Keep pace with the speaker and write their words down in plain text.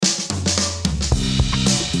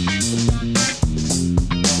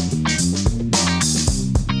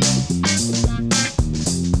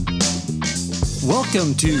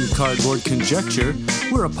Welcome to Cardboard Conjecture.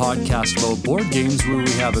 We're a podcast about board games where we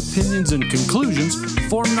have opinions and conclusions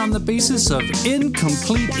formed on the basis of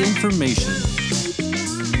incomplete information.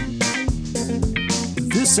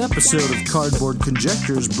 This episode of Cardboard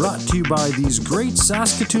Conjecture is brought to you by these great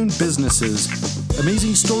Saskatoon businesses: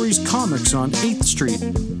 Amazing Stories Comics on 8th Street,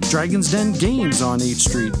 Dragon's Den Games on 8th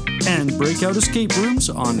Street, and Breakout Escape Rooms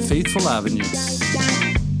on Faithful Avenue.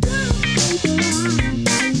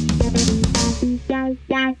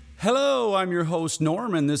 Hello, I'm your host,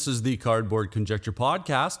 Norm, and this is the Cardboard Conjecture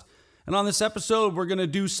Podcast. And on this episode, we're going to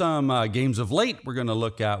do some games of late. We're going to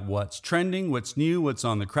look at what's trending, what's new, what's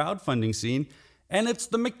on the crowdfunding scene. And it's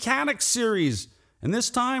the Mechanics series. And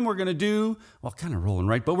this time we're going to do, well, kind of rolling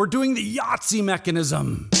right, but we're doing the Yahtzee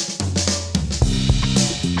mechanism.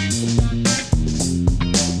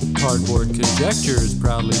 Cardboard Conjecture is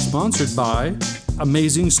proudly sponsored by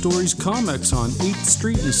Amazing Stories Comics on 8th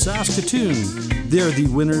Street in Saskatoon. They are the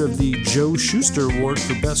winner of the Joe Shuster Award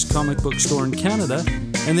for Best Comic Book Store in Canada,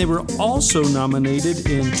 and they were also nominated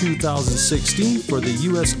in 2016 for the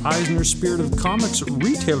U.S. Eisner Spirit of Comics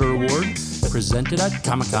Retailer Award presented at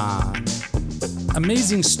Comic-Con.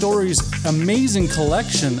 Amazing Stories' amazing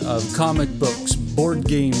collection of comic books, board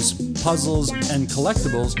games, puzzles, and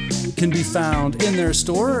collectibles can be found in their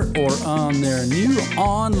store or on their new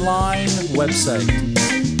online website.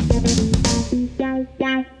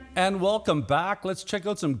 And welcome back. Let's check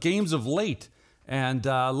out some games of late. And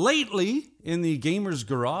lately, in the Gamers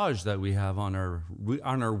Garage that we have on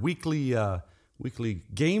our weekly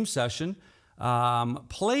game session,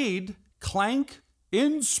 played Clank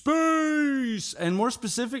in Space, and more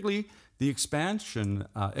specifically, the expansions,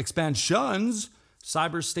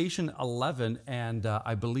 Cyber Station 11, and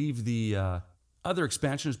I believe the other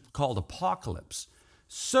expansion is called Apocalypse.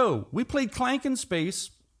 So we played Clank in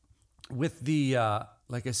Space with the,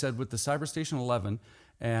 like I said, with the Cyber Station 11,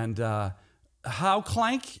 and how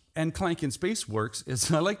Clank and Clank in Space works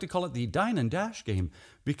is I like to call it the Dine and Dash game,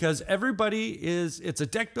 because it's a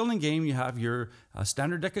deck building game. You have your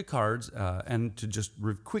standard deck of cards, and to just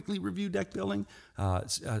quickly review deck building,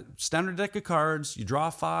 standard deck of cards, you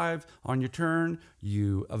draw 5 on your turn,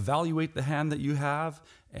 you evaluate the hand that you have,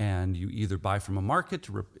 and you either buy from a market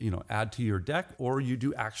to add to your deck, or you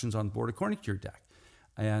do actions on board according to your deck.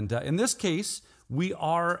 And in this case, we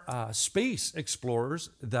are space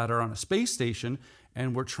explorers that are on a space station,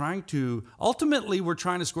 and we're trying to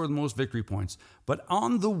score the most victory points. But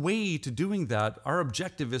on the way to doing that, our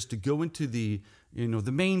objective is to go into the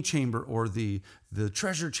main chamber or the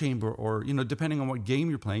treasure chamber, or depending on what game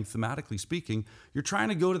you're playing, thematically speaking, you're trying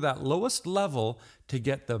to go to that lowest level to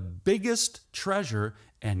get the biggest treasure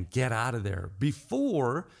and get out of there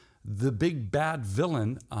before the big bad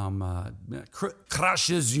villain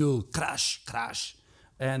crushes you. Crash.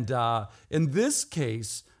 And in this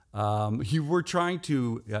case, you were trying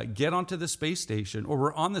to get onto the space station, or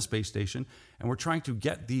we're on the space station, and we're trying to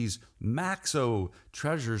get these Maxo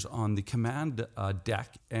treasures on the command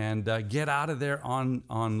deck and get out of there on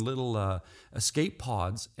little escape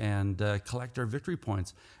pods and collect our victory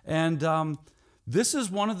points. And this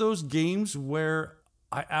is one of those games where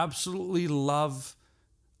I absolutely love.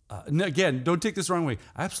 Again, don't take this the wrong way.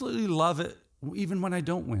 I absolutely love it, even when I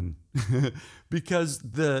don't win, because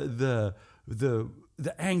the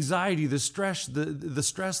anxiety, the stress,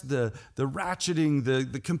 the ratcheting,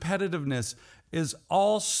 the competitiveness is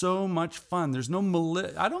all so much fun. There's no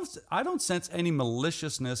I don't sense any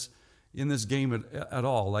maliciousness in this game at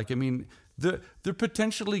all. Like, I mean, there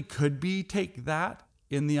potentially could be take that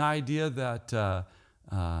in the idea that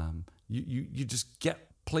you just get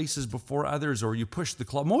places before others, or you push the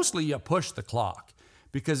clock. Mostly you push the clock,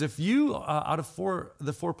 because if you out of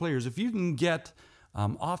the four players, if you can get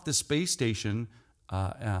off the space station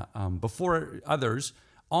before others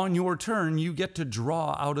on your turn, you get to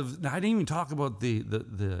draw out of. Now, I didn't even talk about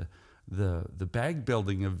the bag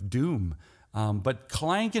building of Doom, but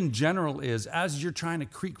Clank in general is, as you're trying to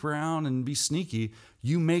creep around and be sneaky,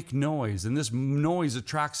 you make noise, and this noise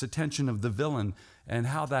attracts attention of the villain. And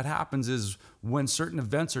how that happens is when certain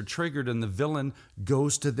events are triggered and the villain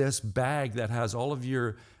goes to this bag that has all of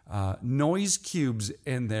your noise cubes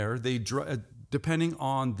in there. They depending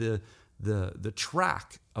on the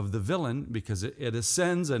track of the villain, because it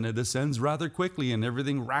ascends, and it ascends rather quickly, and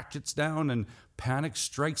everything ratchets down and panic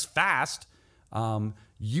strikes fast.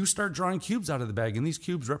 You start drawing cubes out of the bag, and these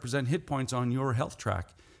cubes represent hit points on your health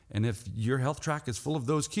track. And if your health track is full of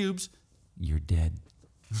those cubes, you're dead.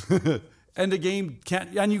 And the game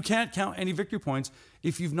you can't count any victory points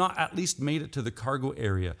if you've not at least made it to the cargo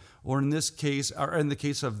area, or in this case, or in the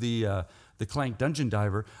case of the Clank Dungeon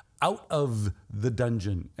Diver, out of the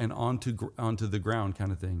dungeon and onto the ground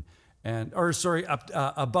kind of thing, up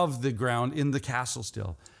above the ground in the castle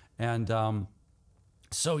still. And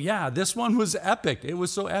so yeah, this one was epic. It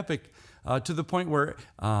was so epic to the point where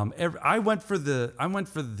I went for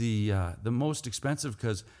the most expensive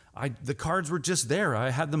because the cards were just there.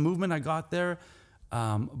 I had the movement. I got there.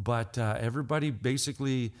 But everybody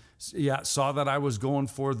basically, saw that I was going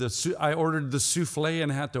for I ordered the souffle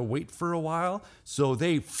and had to wait for a while. So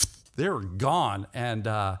they were gone. And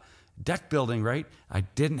deck building, right? I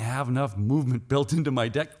didn't have enough movement built into my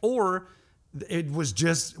deck, or it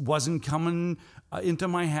wasn't coming into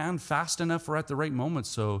my hand fast enough or at the right moment.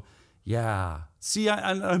 So yeah. See,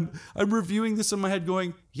 I'm reviewing this in my head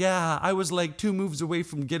going, yeah, I was like 2 moves away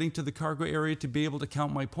from getting to the cargo area to be able to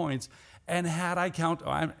count my points. And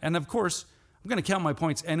and of course, I'm going to count my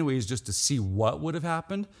points anyways just to see what would have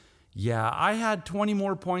happened. Yeah, I had 20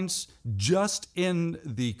 more points just in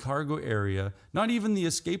the cargo area, not even the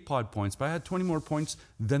escape pod points, but I had 20 more points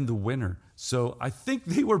than the winner. So I think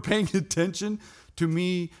they were paying attention to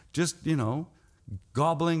me just,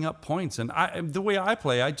 gobbling up points. And the way I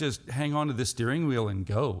play, I just hang on to the steering wheel and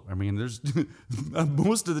go. I mean, there's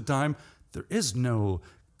most of the time, there is no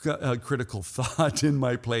critical thought in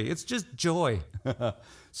my play. It's just joy.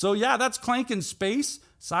 So yeah, that's Clank in Space,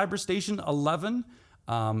 Cyber Station 11.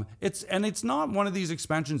 It's not one of these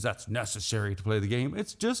expansions that's necessary to play the game.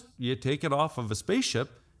 It's just you take it off of a spaceship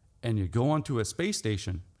and you go onto a space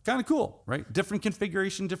station. Kind of cool, right? Different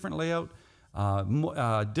configuration, different layout,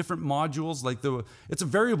 different modules. It's a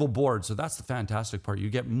variable board, so that's the fantastic part. You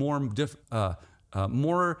get more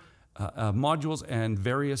modules and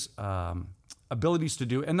various abilities to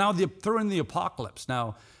do. And now throw in the apocalypse.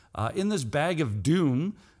 Now, in this bag of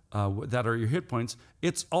doom that are your hit points,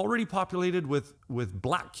 it's already populated with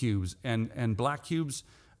black cubes. And black cubes,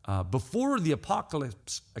 before the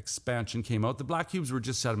apocalypse expansion came out, the black cubes were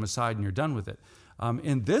just set them aside and you're done with it.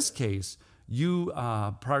 In this case, you,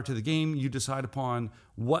 prior to the game, you decide upon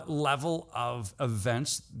what level of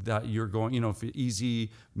events that you're going, if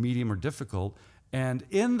easy, medium, or difficult. And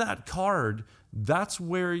in that card, that's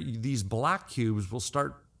where these black cubes will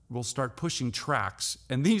start pushing tracks.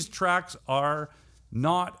 And these tracks are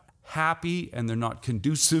not happy and they're not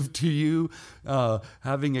conducive to you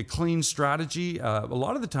having a clean strategy. A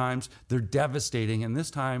lot of the times they're devastating. And this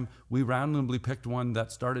time we randomly picked one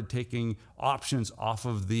that started taking options off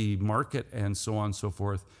of the market and so on and so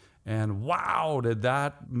forth. And wow, did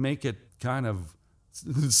that make it kind of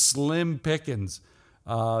slim pickings.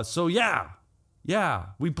 So yeah,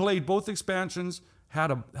 we played both expansions,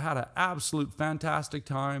 had an absolute fantastic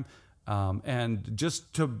time. And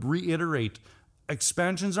just to reiterate,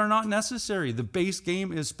 expansions are not necessary. The base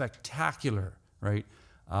game is spectacular, right?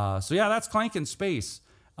 So yeah, that's Clank in Space.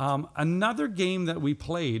 Another game that we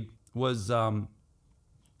played was,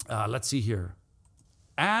 let's see here,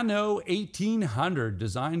 Anno 1800,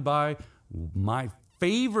 designed by my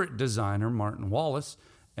favorite designer, Martin Wallace,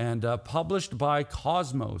 and published by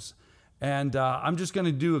Cosmos. And I'm just going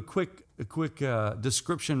to do a quick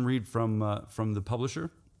description read from the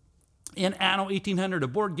publisher. In Anno 1800, a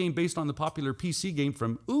board game based on the popular PC game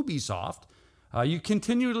from Ubisoft, you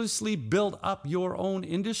continuously build up your own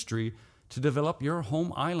industry to develop your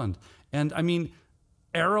home island. And I mean,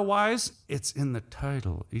 era-wise, it's in the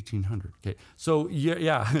title, 1800. Okay, so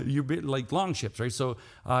yeah, you like longships, right? So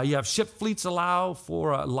you have ship fleets allow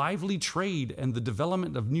for a lively trade and the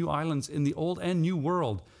development of new islands in the old and new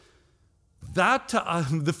world. That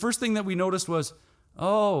the first thing that we noticed was,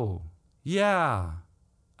 oh yeah,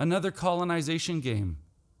 another colonization game.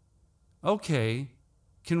 Okay,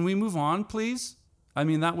 can we move on, please? I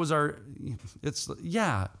mean, that was it's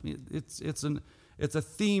a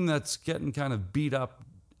theme that's getting kind of beat up.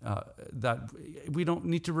 That we don't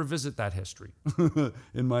need to revisit that history,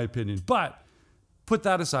 in my opinion. But put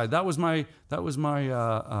that aside. That was my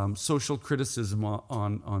social criticism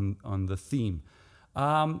on the theme.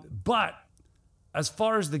 But as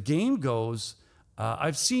far as the game goes,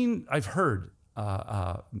 I've heard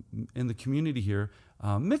in the community here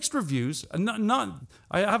mixed reviews.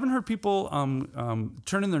 I haven't heard people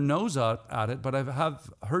turning their nose up at it, but I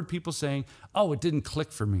have heard people saying, "Oh, it didn't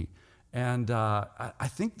click for me." And I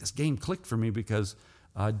think this game clicked for me because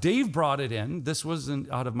Dave brought it in. This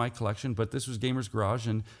wasn't out of my collection, but this was Gamers Garage,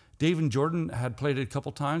 and Dave and Jordan had played it a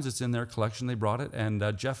couple times. It's in their collection. They brought it, and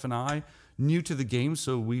Jeff and I, new to the game,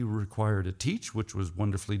 so we were required to teach, which was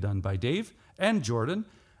wonderfully done by Dave and Jordan.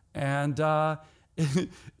 And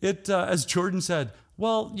as Jordan said,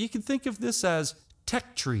 well, you can think of this as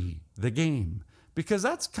Tech Tree, the game, because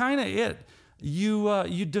that's kind of it.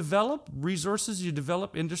 You develop resources, you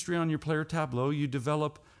develop industry on your player tableau, you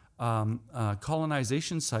develop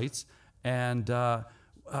colonization sites. And I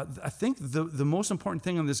think the most important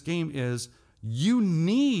thing on this game is you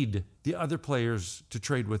need the other players to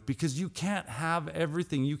trade with, because you can't have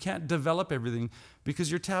everything. You can't develop everything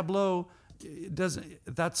because your tableau doesn't.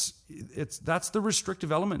 That's the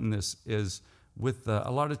restrictive element in this, is with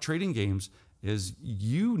a lot of trading games, is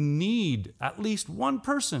you need at least one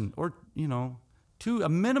person or two, a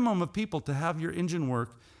minimum of people to have your engine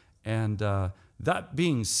work. And that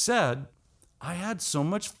being said, I had so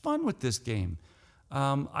much fun with this game.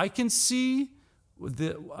 I can see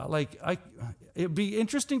it'd be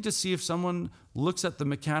interesting to see if someone looks at the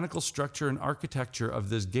mechanical structure and architecture of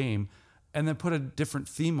this game and then put a different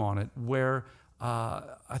theme on it, where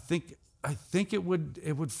I think it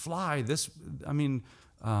would fly.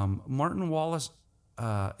 Martin Wallace,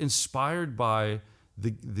 inspired by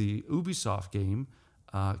the Ubisoft game,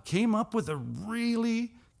 came up with a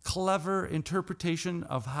really clever interpretation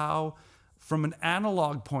of how, from an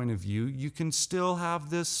analog point of view, you can still have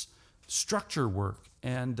this structure work.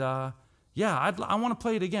 And I want to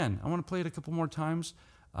play it again. I want to play it a couple more times,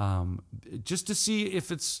 just to see if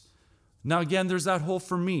it's, now again, there's that whole,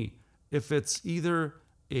 for me, if it's either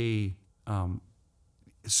a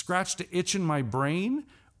scratched an itch in my brain,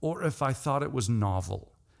 or if I thought it was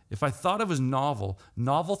novel. If I thought it was novel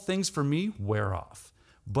things for me wear off.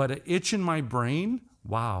 But an itch in my brain,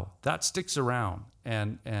 wow, that sticks around,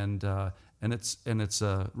 and it's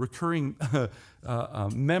a recurring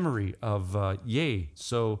memory of yay.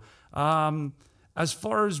 So as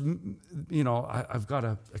far as I've got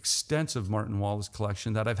an extensive Martin Wallace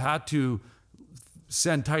collection that I've had to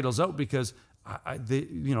send titles out because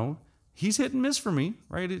he's hit and miss for me,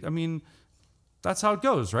 right? I mean, that's how it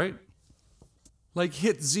goes, right? Like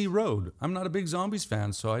Hit Z Road. I'm not a big Zombies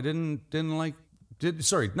fan, so I didn't like.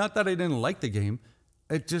 Not that I didn't like the game.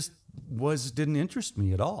 It just didn't interest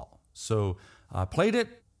me at all. So I played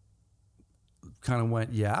it, kind of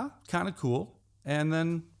went, yeah, kind of cool, and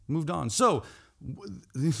then moved on. So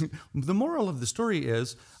the moral of the story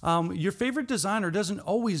is, your favorite designer doesn't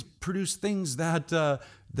always produce things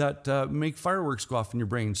that make fireworks go off in your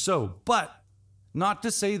brain. So, but not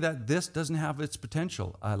to say that this doesn't have its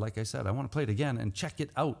potential. Like I said, I want to play it again and check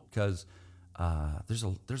it out, because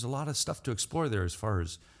there's a lot of stuff to explore there as far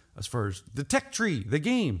as the tech tree, the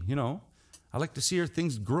game. I like to see how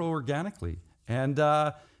things grow organically. And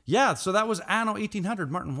so that was Anno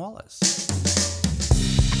 1800, Martin Wallace.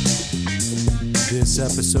 This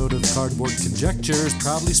episode of Cardboard Conjecture is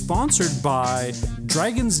proudly sponsored by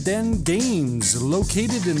Dragon's Den Games,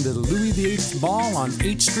 located in the Louis VIII Mall on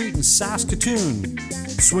H Street in Saskatoon.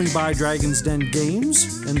 Swing by Dragon's Den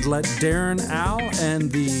Games and let Darren, Al,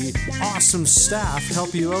 and the awesome staff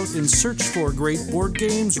help you out in search for great board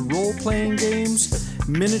games, role-playing games,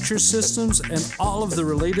 miniature systems, and all of the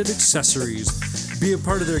related accessories. Be a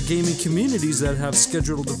part of their gaming communities that have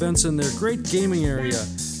scheduled events in their great gaming area.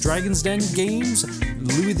 Dragon's Den Games,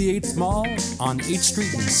 Louis VIII Mall on H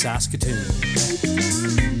Street in Saskatoon.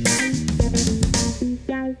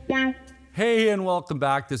 Hey, and welcome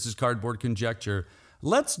back. This is Cardboard Conjecture.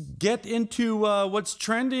 Let's get into what's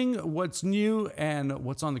trending, what's new, and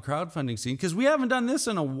what's on the crowdfunding scene, because we haven't done this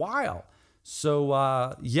in a while. So,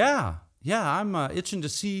 I'm itching to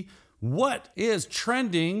see what is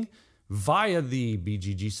trending via the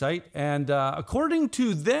BGG site. And according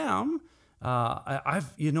to them, I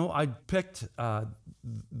picked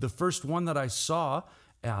the first one that I saw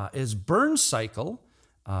is Burn Cycle,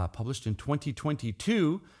 published in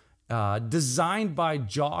 2022. Designed by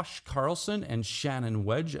Josh Carlson and Shannon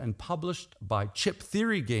Wedge and published by Chip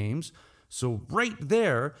Theory Games. So right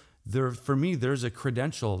there, for me, there's a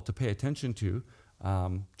credential to pay attention to.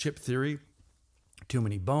 Chip Theory, Too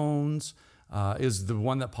Many Bones, is the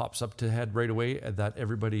one that pops up to head right away that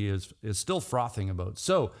everybody is still frothing about.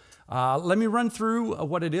 So let me run through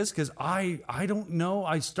what it is, because I don't know.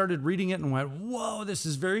 I started reading it and went, whoa, this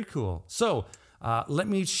is very cool. So let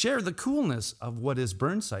me share the coolness of what is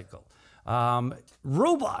Burn Cycle.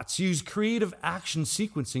 Robots use creative action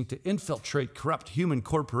sequencing to infiltrate corrupt human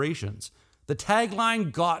corporations. The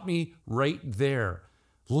tagline got me right there.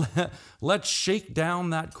 Let's shake down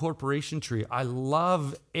that corporation tree. I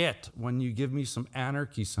love it when you give me some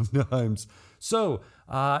anarchy sometimes. So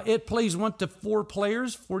it plays 1 to 4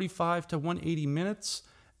 players, 45 to 180 minutes.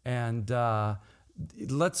 And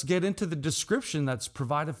let's get into the description that's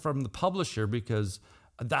provided from the publisher, because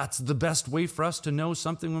that's the best way for us to know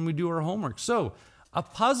something when we do our homework. So, a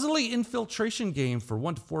puzzly infiltration game for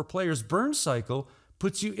 1 to 4 players, Burn Cycle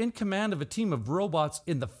puts you in command of a team of robots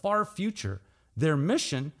in the far future. Their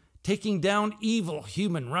mission, taking down evil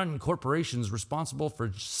human-run corporations responsible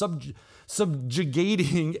for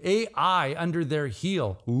subjugating AI under their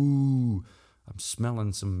heel. Ooh, I'm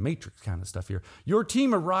smelling some Matrix kind of stuff here. Your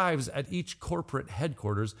team arrives at each corporate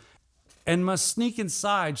headquarters and must sneak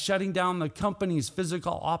inside, shutting down the company's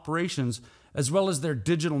physical operations as well as their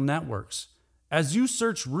digital networks. As you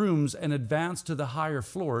search rooms and advance to the higher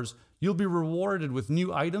floors, you'll be rewarded with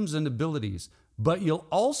new items and abilities, but you'll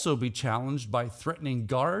also be challenged by threatening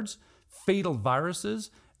guards, fatal viruses,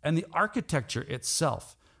 and the architecture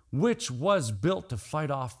itself, which was built to fight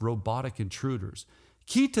off robotic intruders.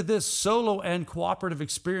 Key to this solo and cooperative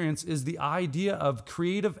experience is the idea of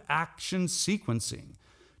creative action sequencing.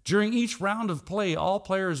 During each round of play, all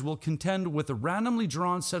players will contend with a randomly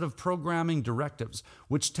drawn set of programming directives,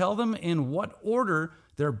 which tell them in what order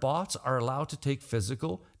their bots are allowed to take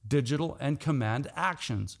physical, digital, and command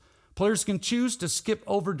actions. Players can choose to skip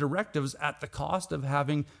over directives at the cost of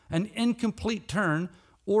having an incomplete turn,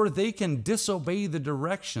 or they can disobey the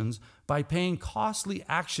directions by paying costly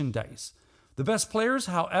action dice. The best players,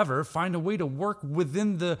 however, find a way to work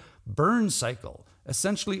within the burn cycle,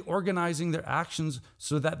 essentially organizing their actions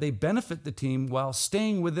so that they benefit the team while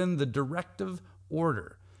staying within the directive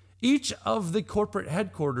order. Each of the corporate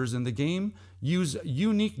headquarters in the game use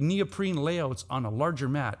unique neoprene layouts on a larger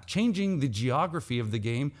mat, changing the geography of the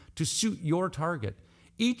game to suit your target.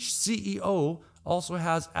 Each CEO also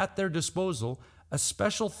has at their disposal a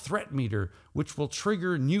special threat meter, which will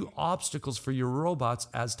trigger new obstacles for your robots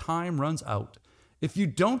as time runs out. If you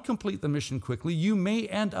don't complete the mission quickly, you may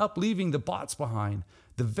end up leaving the bots behind,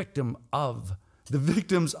 the victims of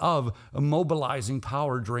immobilizing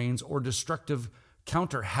power drains or destructive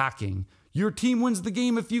counter-hacking. Your team wins the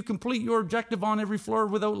game if you complete your objective on every floor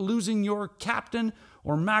without losing your captain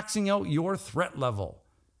or maxing out your threat level.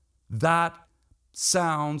 That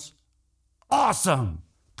sounds awesome.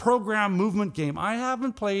 Program movement game. I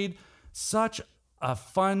haven't played such a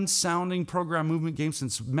fun sounding program movement game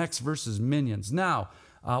since Mechs vs. Minions. Now,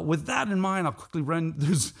 with that in mind, I'll quickly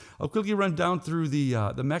run down through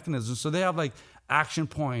the mechanisms. So they have like action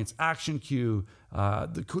points, action queue,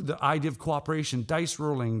 the idea of cooperation, dice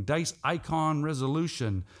rolling, dice icon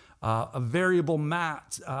resolution, a variable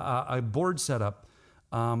mat, a board setup.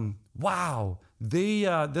 Wow,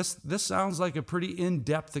 this sounds like a pretty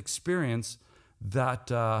in-depth experience that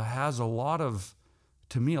has a lot of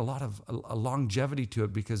longevity to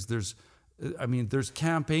it, because there's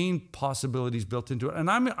campaign possibilities built into it, and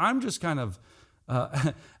I'm just kind of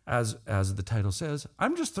as the title says,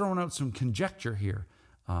 I'm just throwing out some conjecture here.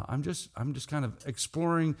 I'm just kind of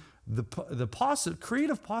exploring the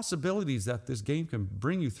creative possibilities that this game can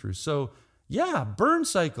bring you through. So yeah, burn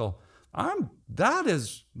cycle. That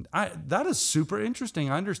is super interesting.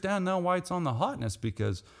 I understand now why it's on the hotness,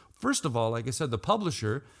 because first of all, like I said, the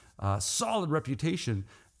publisher, solid reputation,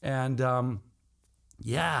 and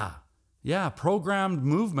programmed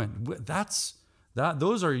movement.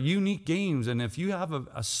 Those are unique games, and if you have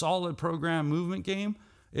a solid programmed movement game,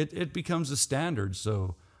 it becomes a standard.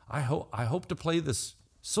 So I hope to play this.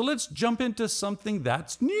 So let's jump into something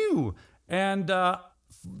that's new, and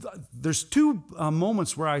there's two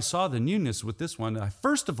moments where I saw the newness with this one.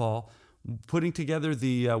 First of all, putting together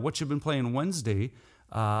the What You've Been Playing Wednesday.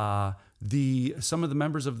 Some of the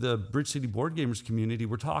members of the Bridge City Board Gamers community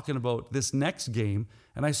were talking about this next game,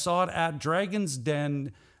 and I saw it at Dragon's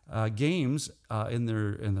Den Games in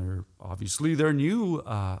their obviously their new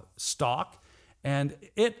stock, and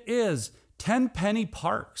it is Tenpenny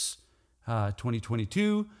Parks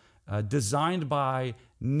 2022, designed by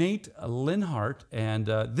Nate Linhart, and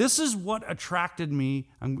this is what attracted me.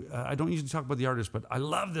 I don't usually talk about the artist, but I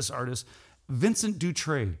love this artist, Vincent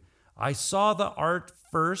Dutray. I saw the art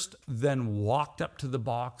first, then walked up to the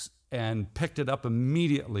box and picked it up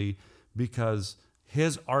immediately because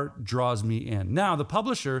his art draws me in. Now, the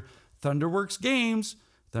publisher, Thunderworks Games,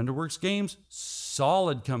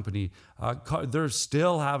 solid company. They're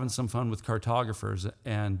still having some fun with cartographers,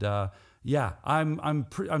 and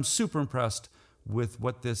I'm super impressed with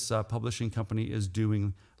what this publishing company is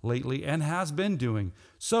doing lately and has been doing.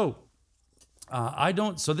 So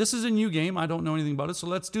this is a new game. I don't know anything about it, so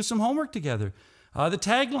let's do some homework together. The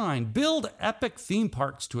tagline: build epic theme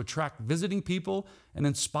parks to attract visiting people and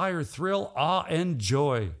inspire thrill, awe, and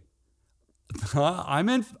joy. I'm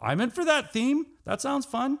in for that theme. That sounds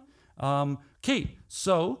fun. Okay,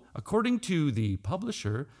 so according to the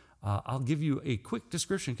publisher, I'll give you a quick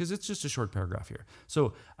description because it's just a short paragraph here.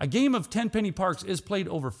 So a game of Tenpenny Parks is played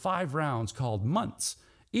over 5 rounds called months.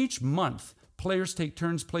 Each month, players take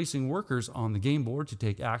turns placing workers on the game board to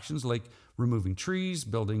take actions like removing trees,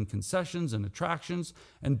 building concessions and attractions,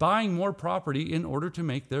 and buying more property in order to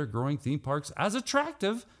make their growing theme parks as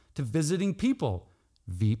attractive to visiting people.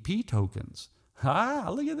 VP tokens.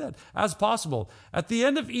 Look at that. As possible. At the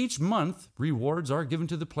end of each month, rewards are given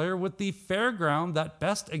to the player with the fairground that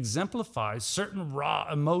best exemplifies certain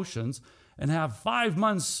raw emotions, and have 5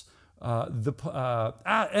 months.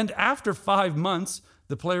 And after 5 months,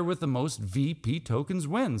 the player with the most VP tokens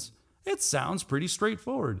wins. It sounds pretty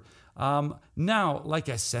straightforward. Now, like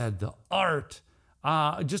I said, the art.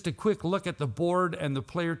 Just a quick look at the board and the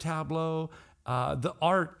player tableau. The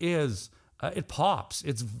art is, it pops.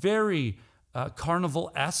 It's very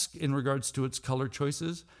carnival-esque in regards to its color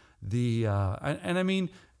choices. I mean,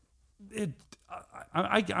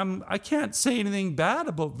 I can't say anything bad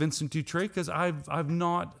about Vincent Dutrait because I've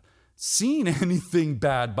not seen anything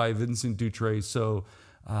bad by Vincent Dutrait. So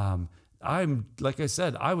I'm, like I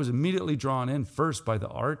said, I was immediately drawn in first by the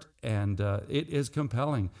art, and it is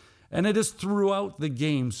compelling, and it is throughout the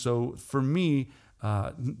game. So for me,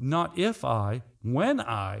 not if I, when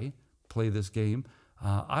I play this game,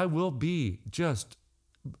 I will be just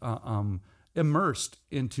immersed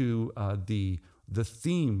into the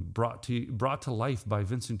theme brought to life by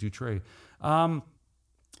Vincent Dutrait.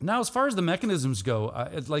 Now, as far as the mechanisms go,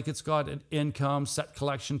 it's got an income, set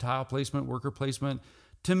collection, tile placement, worker placement.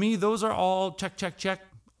 To me, those are all check, check, check,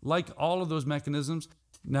 like all of those mechanisms.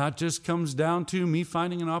 Now it just comes down to me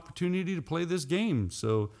finding an opportunity to play this game.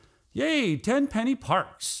 So, yay, 10 Penny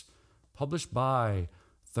Parks, published by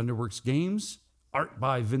Thunderworks Games, art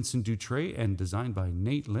by Vincent Dutrait, and designed by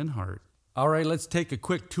Nate Linhart. All right, let's take a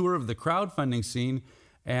quick tour of the crowdfunding scene.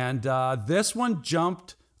 And this one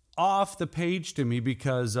jumped off the page to me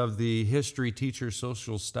because of the history teacher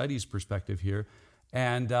social studies perspective here.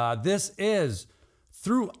 And this is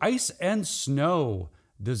Through Ice and Snow,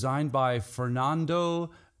 designed by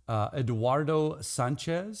Fernando Eduardo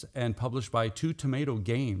Sanchez and published by Two Tomato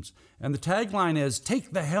Games. And the tagline is,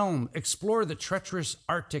 "Take the helm, explore the treacherous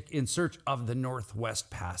Arctic in search of the Northwest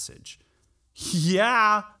Passage."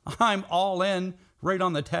 Yeah, I'm all in right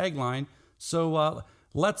on the tagline. So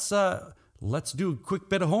let's do a quick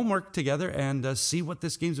bit of homework together and see what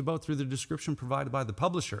this game's about through the description provided by the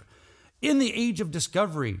publisher. In the age of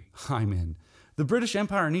discovery, I'm in. The British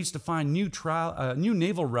Empire needs to find new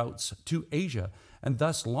naval routes to Asia, and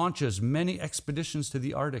thus launches many expeditions to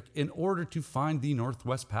the Arctic in order to find the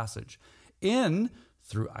Northwest Passage. In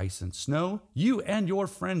Through Ice and Snow, you and your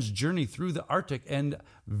friends journey through the Arctic and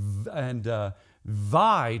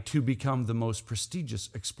vie to become the most prestigious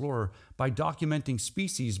explorer by documenting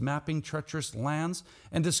species, mapping treacherous lands,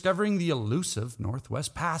 and discovering the elusive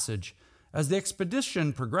Northwest Passage. As the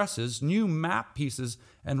expedition progresses, new map pieces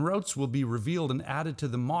and routes will be revealed and added to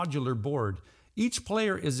the modular board. Each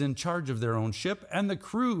player is in charge of their own ship, and the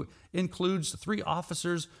crew includes 3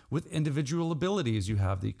 officers with individual abilities. You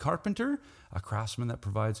have the carpenter, a craftsman that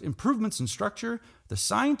provides improvements in structure, the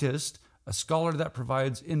scientist, a scholar that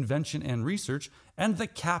provides invention and research, and the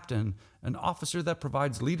captain, an officer that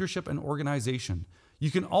provides leadership and organization. You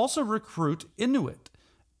can also recruit Inuit,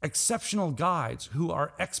 exceptional guides who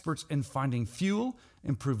are experts in finding fuel,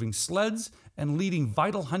 improving sleds, and leading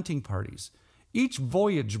vital hunting parties. Each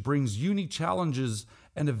voyage brings unique challenges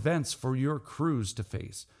and events for your crews to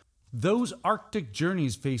face. Those Arctic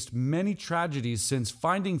journeys faced many tragedies since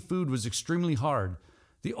finding food was extremely hard.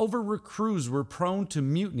 The overworked crews were prone to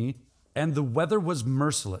mutiny, and the weather was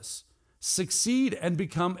merciless. Succeed and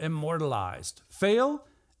become immortalized. Fail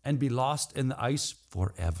and be lost in the ice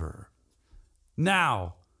forever.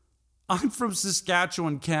 Now, I'm from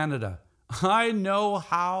Saskatchewan, Canada. I know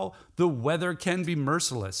how the weather can be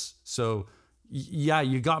merciless. So, yeah,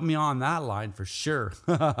 you got me on that line for sure.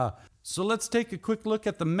 So let's take a quick look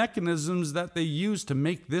at the mechanisms that they use to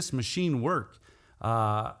make this machine work.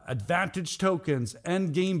 Advantage tokens,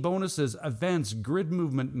 end game bonuses, events, grid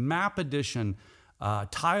movement, map addition,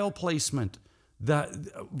 tile placement. That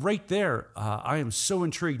right there, I am so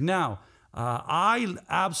intrigued. Now, I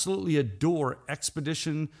absolutely adore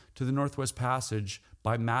Expedition to the Northwest Passage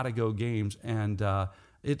by Matago Games, and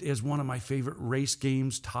it is one of my favorite race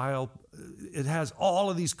games. It has all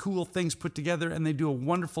of these cool things put together, and they do a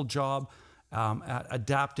wonderful job at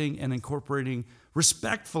adapting and incorporating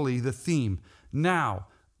respectfully the theme. Now,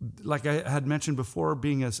 like I had mentioned before,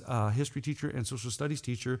 being a history teacher and social studies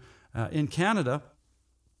teacher in Canada,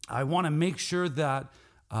 I want to make sure that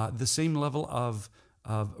the same level of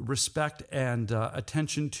respect and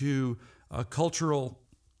attention to cultural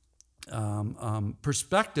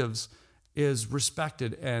perspectives is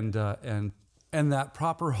respected, and that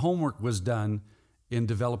proper homework was done in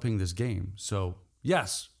developing this game. So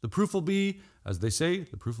yes, the proof will be as they say,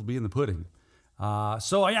 the proof will be in the pudding.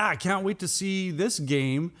 I can't wait to see this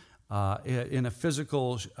game in a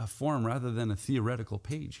physical form rather than a theoretical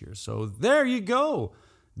page here. So there you go.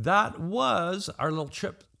 That was our little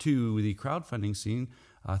trip to the crowdfunding scene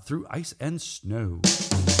through ice and snow.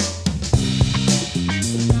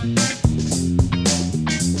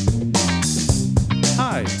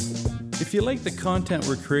 Hi. If you like the content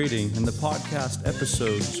we're creating and the podcast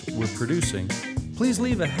episodes we're producing, please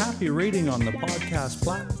leave a happy rating on the podcast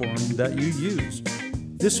platform that you use.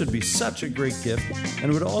 This would be such a great gift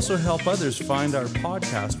and would also help others find our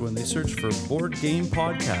podcast when they search for Board Game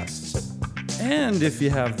Podcasts. And if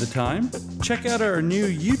you have the time, check out our new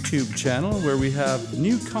YouTube channel where we have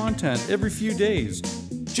new content every few days.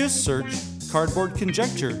 Just search Cardboard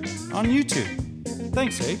Conjecture on YouTube.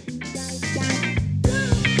 Thanks, eh?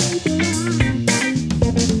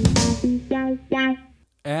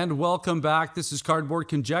 And welcome back. This is Cardboard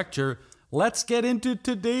Conjecture. Let's get into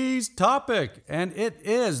today's topic, and it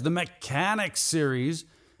is the Mechanics series,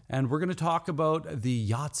 and we're going to talk about the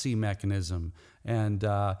Yahtzee mechanism, and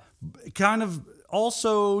kind of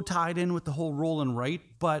also tied in with the whole roll and write.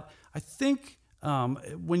 But I think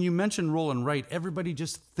when you mention roll and write, everybody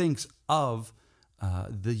just thinks of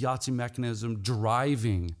the Yahtzee mechanism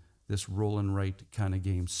driving this roll and write kind of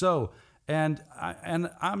game. So, and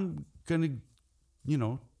I'm going to,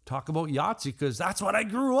 talk about Yahtzee because that's what I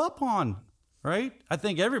grew up on, right? I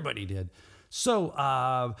think everybody did. So,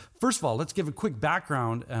 first of all, let's give a quick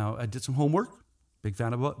background. I did some homework. Big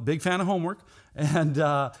fan of homework. And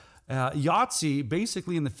Yahtzee,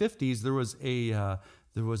 basically in the 50s, there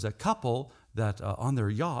was a couple that on their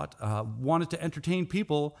yacht wanted to entertain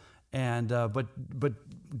people, and but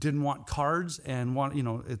didn't want cards and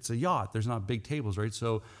it's a yacht. There's not big tables, right?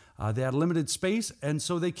 So they had limited space, and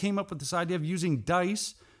so they came up with this idea of using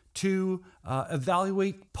dice to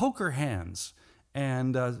evaluate poker hands.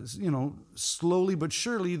 And slowly but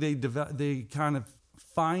surely they kind of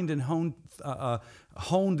find and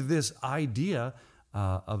honed this idea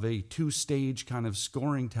of a two-stage kind of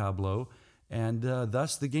scoring tableau, and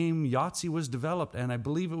thus the game Yahtzee was developed. And I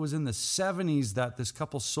believe it was in the 70s that this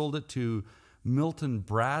couple sold it to Milton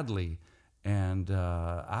Bradley. And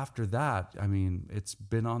after that, I mean, it's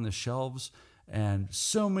been on the shelves, and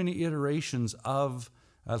so many iterations of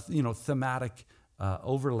thematic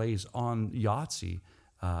overlays on Yahtzee,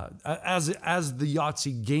 as the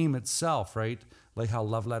Yahtzee game itself, right? Like how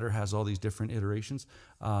Love Letter has all these different iterations.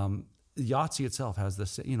 Yahtzee itself has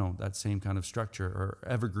this, that same kind of structure or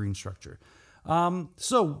evergreen structure.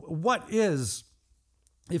 So what is,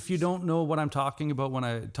 if you don't know what I'm talking about when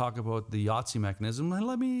I talk about the Yahtzee mechanism,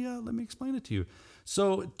 let me explain it to you.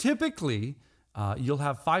 So typically, you'll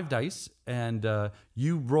have 5 dice, and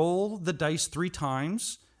you roll the dice 3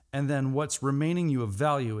 times, and then what's remaining you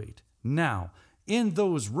evaluate. Now, in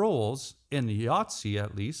those rolls, in Yahtzee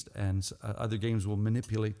at least, and other games will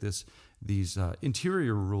manipulate these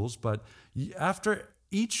interior rules, but after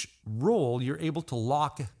each roll, you're able to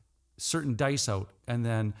lock certain dice out and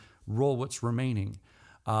then roll what's remaining.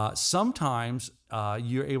 Sometimes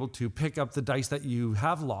you're able to pick up the dice that you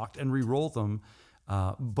have locked and re-roll them,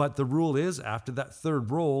 but the rule is after that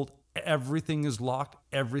third roll, everything is locked,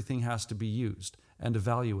 everything has to be used and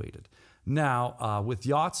evaluated. Now, with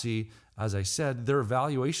Yahtzee, as I said, their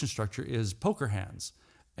evaluation structure is poker hands,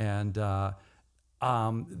 and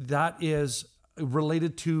that is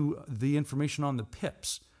related to the information on the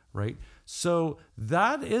pips, right? So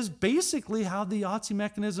that is basically how the Yahtzee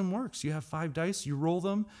mechanism works. You have 5 dice, you roll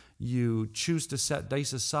them, you choose to set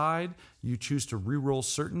dice aside, you choose to re-roll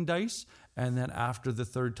certain dice, and then after the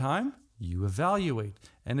third time, you evaluate.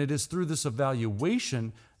 And it is through this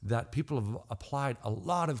evaluation that people have applied a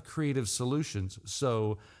lot of creative solutions.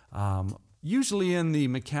 So usually in the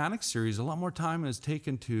Mechanics series, a lot more time is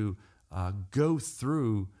taken to go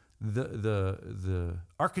through the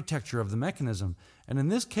architecture of the mechanism. And in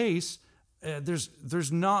this case,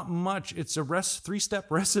 there's not much. It's a 3-step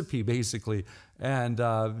recipe, basically, and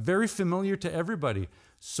very familiar to everybody.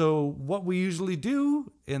 So what we usually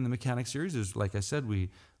do in the Mechanics series is, like I said, we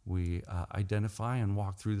identify and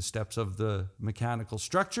walk through the steps of the mechanical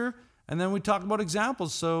structure, and then we talk about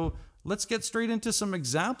examples. So let's get straight into some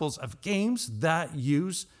examples of games that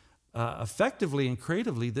use effectively and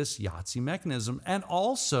creatively this Yahtzee mechanism. And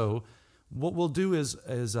also, what we'll do is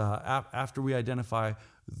after we identify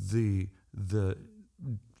the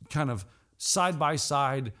kind of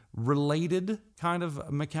side-by-side related kind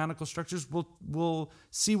of mechanical structures, we'll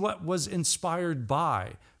see what was inspired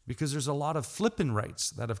by, because there's a lot of flip and writes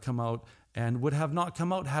that have come out and would have not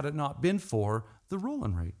come out had it not been for the roll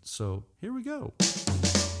and write. So here we go.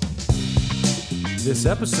 This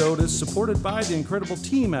episode is supported by the incredible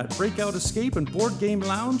team at Breakout Escape and Board Game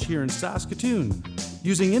Lounge here in Saskatoon.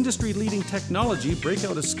 Using industry-leading technology,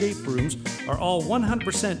 Breakout Escape rooms are all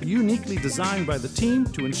 100% uniquely designed by the team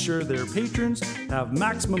to ensure their patrons have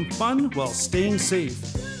maximum fun while staying safe.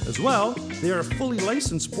 As well, they are a fully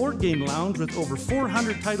licensed board game lounge with over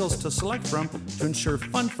 400 titles to select from to ensure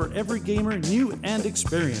fun for every gamer, new and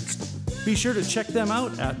experienced. Be sure to check them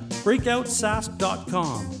out at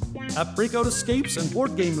breakoutsask.com. At Breakout Escapes and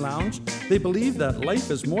Board Game Lounge, they believe that life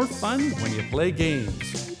is more fun when you play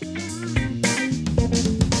games.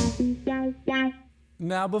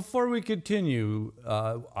 Now, before we continue,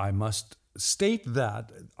 I must state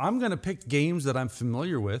that I'm going to pick games that I'm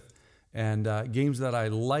familiar with and games that I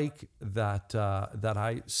like that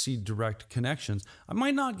I see direct connections. I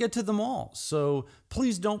might not get to them all, so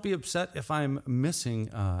please don't be upset if I'm missing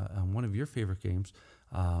one of your favorite games.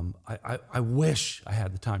 I wish I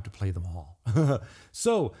had the time to play them all.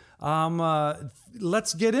 So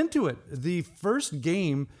let's get into it. The first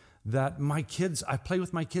game that I play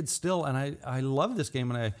with my kids still, and I love this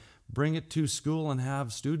game, and I bring it to school and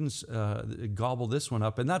have students gobble this one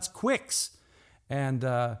up, and that's Qwixx. And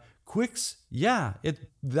Qwixx,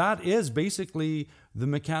 that is basically the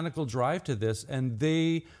mechanical drive to this, and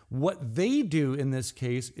what they do in this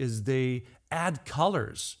case is they add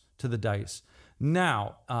colors to the dice.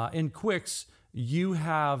 Now, in Qwixx, you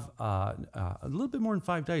have a little bit more than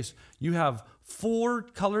 5 dice. You have 4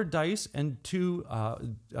 colored dice and 2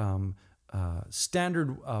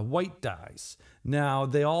 standard white dice. Now,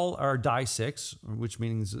 they all are die 6, which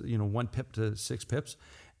means 1 pip to 6 pips.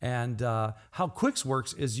 And how Qwixx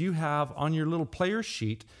works is you have on your little player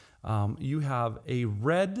sheet, you have a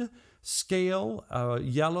red scale,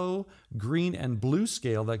 yellow, green, and blue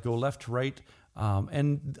scale that go left to right.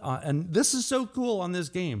 And this is so cool on this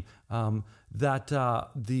game that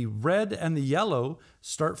the red and the yellow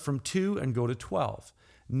start from 2 and go to 12.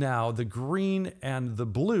 Now, the green and the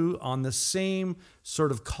blue on the same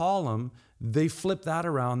sort of column, they flip that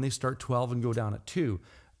around. They start 12 and go down at 2.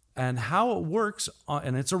 And how it works,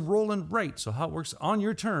 and it's a roll and write. So how it works on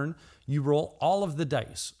your turn, you roll all of the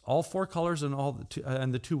dice, all 4 colors and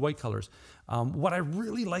the 2 white colors. What I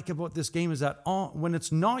really like about this game is that when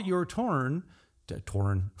it's not your turn,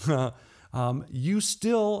 you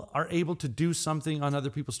still are able to do something on other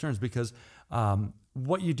people's turns because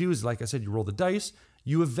what you do is, like I said, you roll the dice,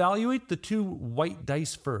 you evaluate the 2 white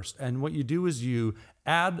dice first. And what you do is you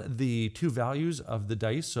add the 2 values of the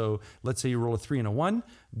dice. So let's say you roll a 3 and a 1,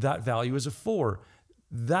 that value is a 4.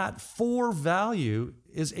 That 4 value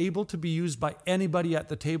is able to be used by anybody at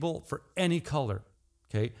the table for any color.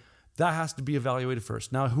 Okay, that has to be evaluated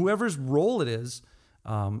first. Now, whoever's roll it is,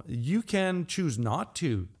 you can choose not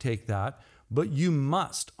to take that, but you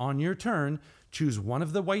must, on your turn, choose one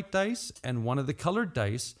of the white dice and one of the colored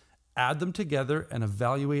dice, add them together, and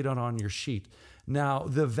evaluate it on your sheet. Now,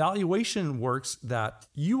 the evaluation works that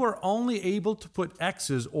you are only able to put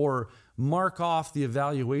X's or mark off the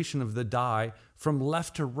evaluation of the die from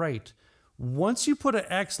left to right. Once you put an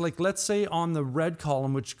X, like let's say on the red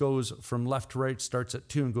column, which goes from left to right, starts at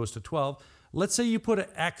 2 and goes to 12, let's say you put an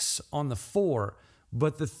X on the 4,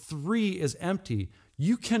 but the 3 is empty.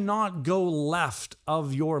 You cannot go left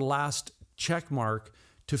of your last check mark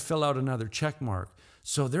to fill out another check mark.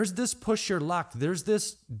 So there's this push your luck. There's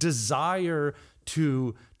this desire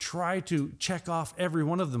to try to check off every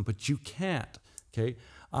one of them, but you can't. Okay.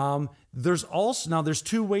 There's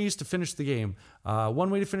 2 ways to finish the game. One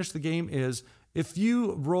way to finish the game is if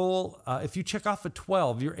you check off a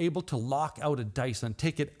 12, you're able to lock out a dice and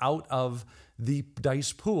take it out of the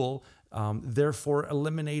dice pool, therefore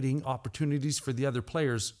eliminating opportunities for the other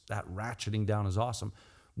players. That ratcheting down is awesome.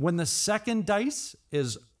 When the second dice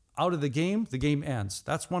is out of the game ends.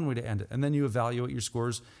 That's one way to end it. And then you evaluate your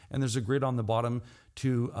scores, and there's a grid on the bottom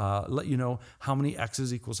to let you know how many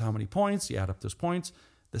X's equals how many points. You add up those points.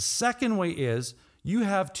 The second way is you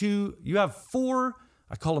have 4,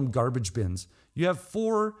 I call them garbage bins. You have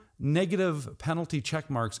 4 negative penalty check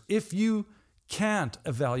marks if you can't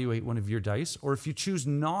evaluate one of your dice, or if you choose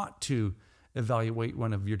not to evaluate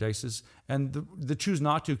one of your dices. And the choose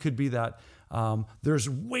not to could be that there's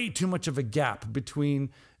way too much of a gap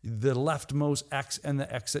between the leftmost X and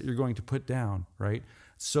the X that you're going to put down, right?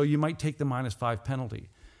 So you might take the -5 penalty.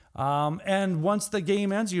 And once the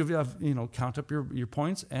game ends, you have count up your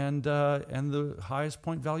points, and the highest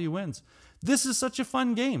point value wins. This is such a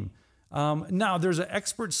fun game. Now, there's an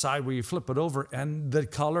expert side where you flip it over and the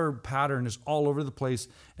color pattern is all over the place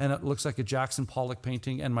and it looks like a Jackson Pollock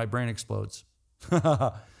painting and my brain explodes.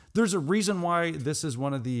 There's a reason why this is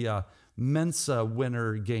one of the Mensa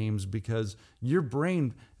winner games, because your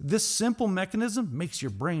brain, this simple mechanism makes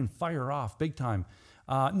your brain fire off big time.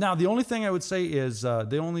 Now, the only thing I would say is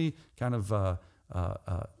the only kind of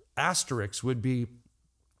asterisk would be,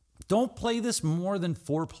 don't play this more than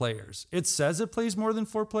 4 players. It says it plays more than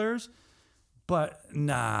 4 players, but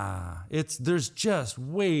nah, there's just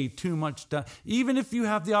way too much even if you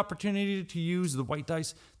have the opportunity to use the white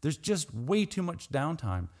dice, there's just way too much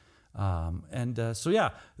downtime.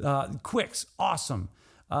 Quicks, awesome.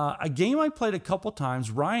 A game I played a couple times,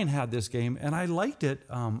 Ryan had this game, and I liked it.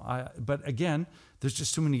 But again, there's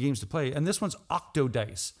just too many games to play. And this one's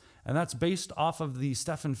Octodice, and that's based off of the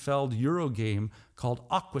Stefan Feld Euro game called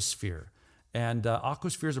Aquasphere. And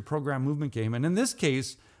Aquasphere is a program movement game. And in this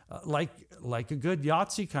case, like a good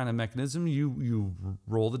Yahtzee kind of mechanism, you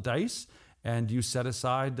roll the dice and you set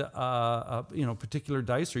aside particular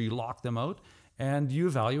dice, or you lock them out, and you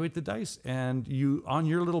evaluate the dice, and you on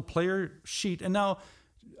your little player sheet. And now,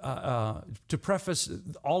 to preface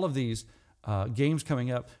all of these games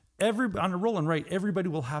coming up, on a roll and write, everybody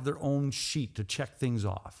will have their own sheet to check things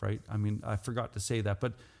off, right? I mean, I forgot to say that,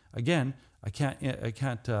 but again, I can't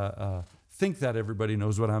think that everybody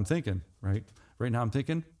knows what I'm thinking, right? Right now I'm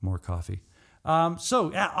thinking more coffee.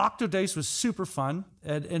 Octodice was super fun,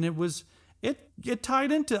 and it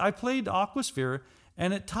tied into, I played Aquasphere,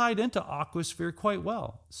 and it tied into Aquasphere quite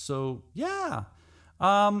well. So yeah,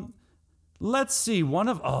 let's see, one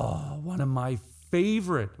of my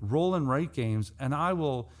favorite roll and write games, and I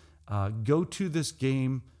will go to this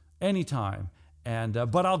game anytime.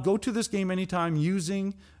 But I'll go to this game anytime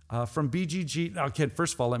using from BGG. Okay,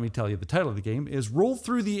 first of all, let me tell you the title of the game is Roll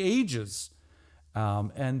Through the Ages.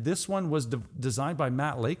 And this one was designed by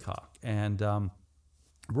Matt Laycock. And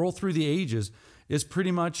Roll Through the Ages is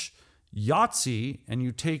pretty much Yahtzee, and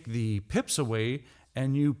you take the pips away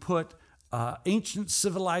and you put ancient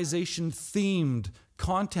civilization themed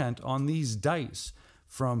content on these dice,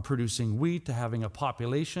 from producing wheat to having a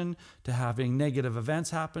population to having negative events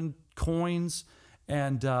happen, coins.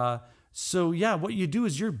 And what you do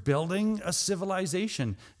is you're building a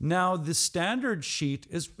civilization. Now, the standard sheet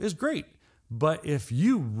is great. But if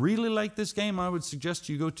you really like this game, I would suggest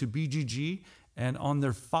you go to BGG, and on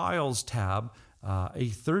their Files tab,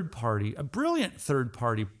 a brilliant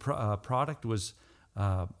third-party product was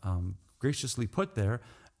graciously put there,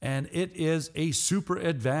 and it is a super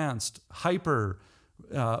advanced, hyper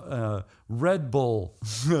Red Bull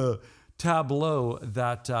tableau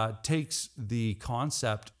that takes the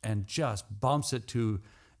concept and just bumps it to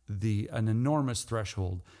an enormous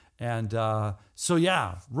threshold. And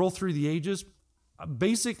Roll Through the Ages.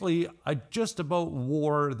 Basically, I just about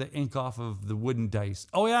wore the ink off of the wooden dice.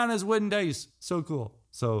 Oh yeah, and it's wooden dice. So cool.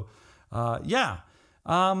 So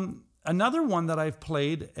another one that I've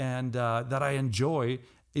played and that I enjoy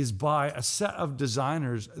is by a set of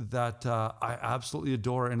designers that I absolutely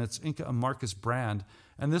adore, and it's Inca and Marcus Brand.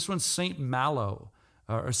 And this one's Saint Malo.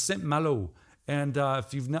 And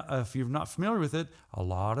if you're not familiar with it, a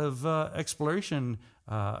lot of exploration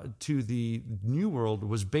to the New World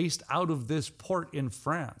was based out of this port in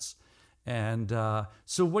France. And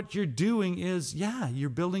so what you're doing is, you're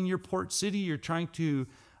building your port city. You're trying to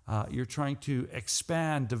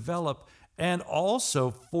expand, develop, and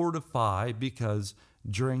also fortify, because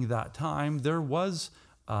during that time there was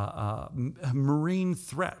marine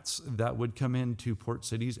threats that would come into port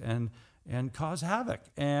cities and cause havoc.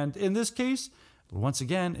 And in this case, once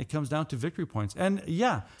again, it comes down to victory points. And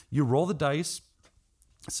you roll the dice,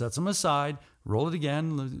 set them aside, roll it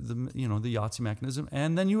again, the Yahtzee mechanism,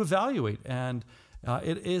 and then you evaluate. And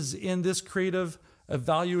it is in this creative,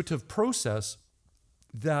 evaluative process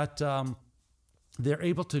that they're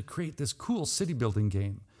able to create this cool city building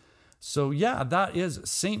game. So that is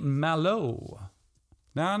Saint Malo.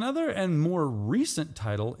 Now, another and more recent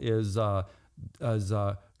title is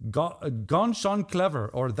Gone Schon Clever,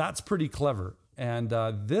 or That's Pretty Clever. And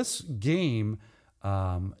this game,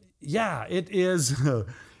 it is.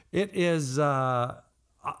 It is.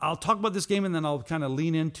 I'll talk about this game, and then I'll kind of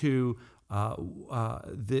lean into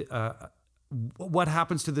what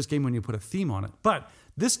happens to this game when you put a theme on it. But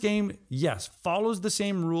this game, yes, follows the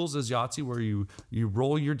same rules as Yahtzee, where you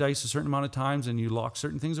roll your dice a certain amount of times and you lock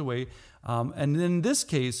certain things away. And in this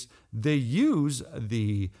case, they use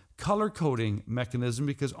the color coding mechanism,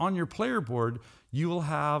 because on your player board, you will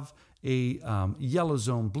have a yellow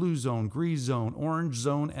zone, blue zone, green zone, orange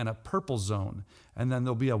zone, and a purple zone. And then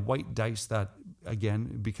there'll be a white dice that,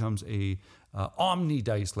 again, becomes a omni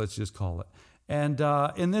dice, let's just call it. And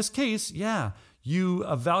in this case, you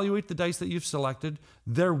evaluate the dice that you've selected.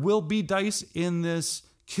 There will be dice in this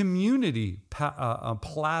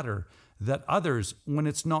platter that others, when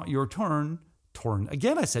it's not your turn,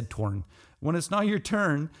 again I said torn, when it's not your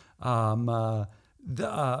turn, the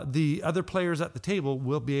other players at the table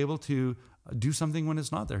will be able to do something when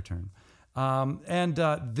it's not their turn.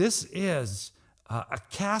 This is a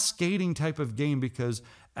cascading type of game, because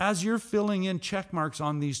as you're filling in check marks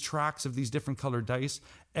on these tracks of these different colored dice,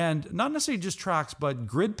 and not necessarily just tracks, but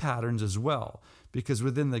grid patterns as well, because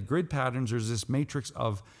within the grid patterns, there's this matrix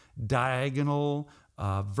of diagonal,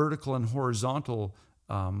 vertical, and horizontal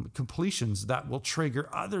completions that will trigger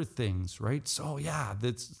other things, right? So yeah,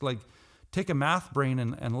 that's like, take a math brain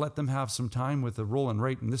and let them have some time with a roll and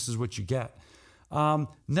write, and this is what you get.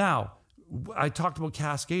 Now, I talked about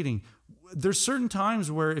cascading. There's certain times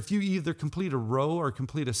where if you either complete a row or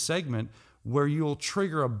complete a segment, where you'll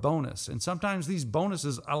trigger a bonus. And sometimes these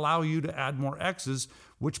bonuses allow you to add more X's,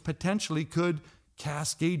 which potentially could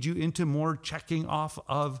cascade you into more checking off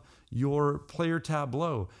of your player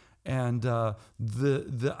tableau. And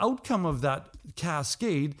the outcome of that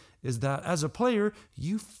cascade is that as a player,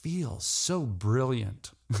 you feel so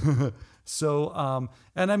brilliant. So,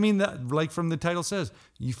 and I mean that, like from the title says,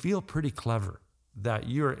 you feel pretty clever that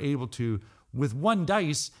you're able to, with one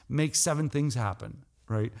dice, make 7 things happen,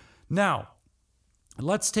 right? Now,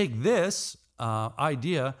 let's take this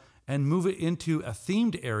idea and move it into a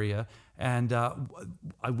themed area. And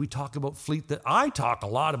we talk about I talk a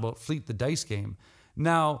lot about Fleet the Dice game.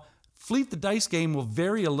 Now, Fleet the Dice game will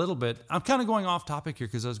vary a little bit. I'm kind of going off topic here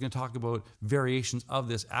because I was going to talk about variations of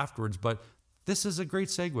this afterwards, but this is a great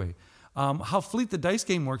segue. How Fleet the Dice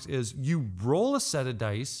game works is you roll a set of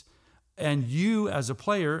dice, and you as a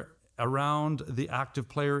player, around the active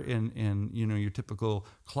player in your typical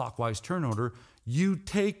clockwise turn order, you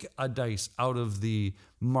take a dice out of the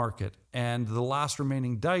market, and the last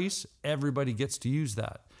remaining dice, everybody gets to use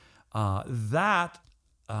that.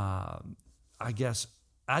 I guess,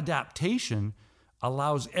 adaptation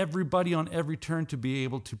allows everybody on every turn to be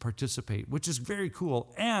able to participate, which is very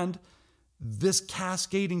cool. And this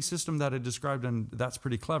cascading system that I described, and that's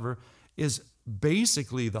pretty clever, is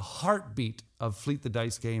basically the heartbeat of Fleet the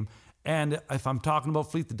Dice game. And if I'm talking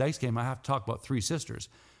about Fleet the Dice game, I have to talk about Three Sisters,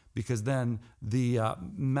 because then the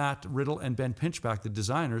Matt Riddle and Ben Pinchback, the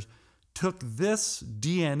designers, took this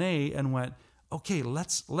DNA and went, okay,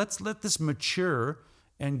 let's let this mature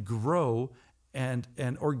and grow and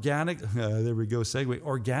organic. There we go, segue.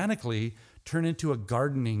 Organically turn into a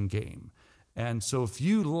gardening game. And so if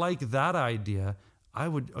you like that idea, I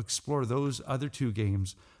would explore those other 2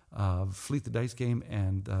 games, Fleet the Dice game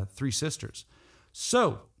and Three Sisters.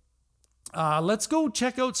 So let's go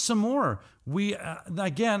check out some more.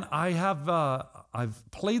 Again,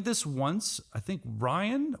 I've played this once. I think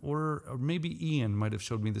Ryan or maybe Ian might have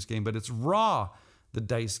showed me this game, but it's Raw, the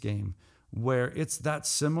dice game, where it's that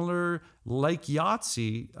similar, like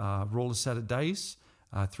Yahtzee, roll a set of dice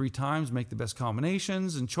 3 times, make the best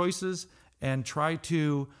combinations and choices, and try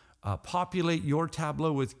to populate your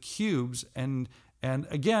tableau with cubes. And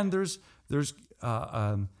again, there's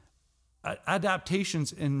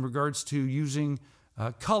adaptations in regards to using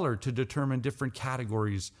color to determine different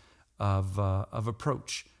categories of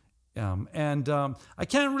approach. I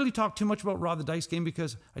can't really talk too much about Raw the Dice game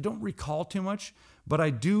because I don't recall too much, but I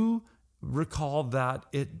do recall that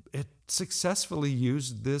it successfully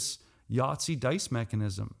used this Yahtzee dice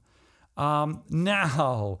mechanism.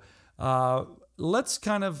 Now, let's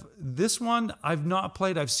this one I've not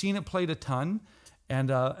played. I've seen it played a ton. And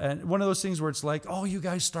one of those things where it's like, oh, you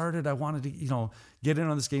guys started, I wanted to, get in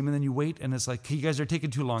on this game. And then you wait and it's like, hey, you guys are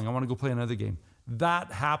taking too long. I want to go play another game.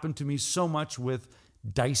 That happened to me so much with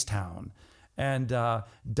Dice Town. And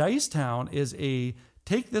Dice Town is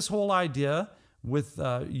take this whole idea with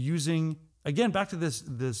using, again, back to this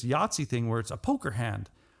Yahtzee thing where it's a poker hand.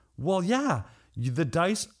 Well, yeah, the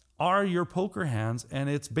dice are your poker hands, and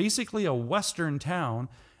it's basically a Western town,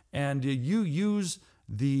 and you use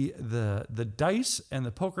the dice and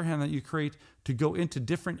the poker hand that you create to go into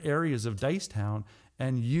different areas of Dice Town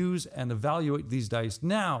and use and evaluate these dice.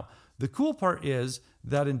 Now, the cool part is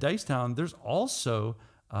that in Dice Town, there's also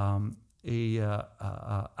a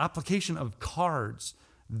application of cards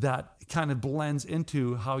that kind of blends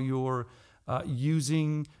into how you're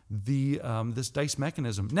using this dice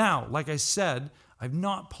mechanism. Now, like I said, I've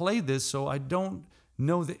not played this, so I don't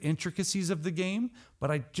know the intricacies of the game, but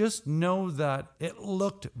I just know that it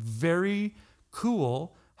looked very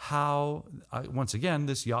cool how, once again,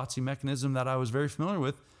 this Yahtzee mechanism that I was very familiar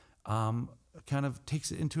with kind of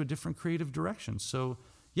takes it into a different creative direction. So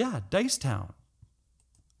yeah, Dice Town.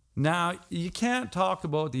 Now, you can't talk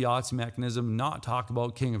about the Yahtzee mechanism and not talk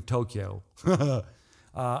about King of Tokyo.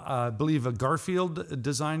 I believe, a Garfield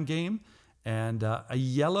design game. And a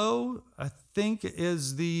yellow, I think,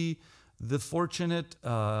 is the fortunate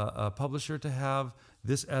publisher to have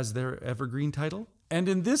this as their evergreen title. And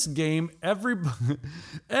in this game,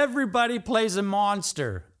 everybody plays a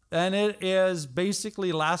monster. And it is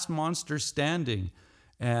basically last monster standing.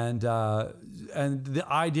 And the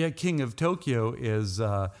idea, King of Tokyo, is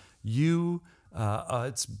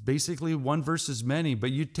it's basically one versus many,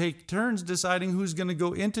 but you take turns deciding who's going to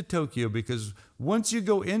go into Tokyo, because once you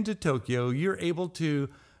go into Tokyo, you're able to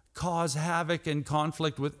cause havoc and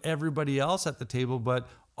conflict with everybody else at the table, but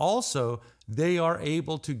also they are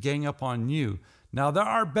able to gang up on you. Now, there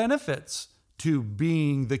are benefits to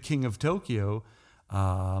being the King of Tokyo.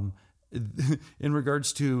 In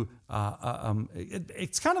regards to,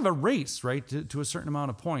 it's kind of a race, right, to a certain amount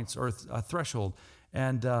of points or a threshold.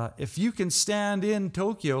 And if you can stand in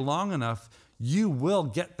Tokyo long enough, you will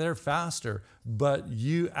get there faster, but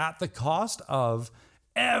at the cost of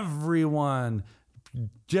everyone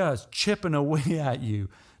just chipping away at you.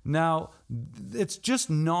 Now, it's just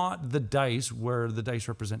not the dice, where the dice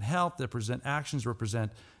represent health, they represent actions,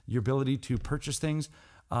 represent your ability to purchase things,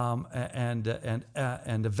 and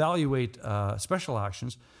evaluate special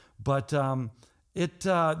actions, but it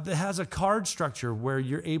has a card structure where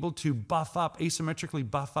you're able to asymmetrically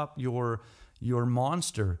buff up your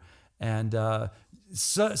monster, and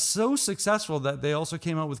so successful that they also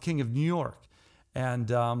came out with King of New York. And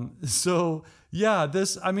I've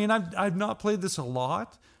not played this a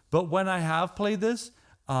lot, but when I have played this,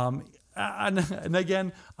 and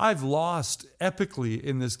again, I've lost epically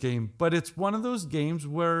in this game, but it's one of those games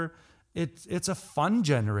where it's a fun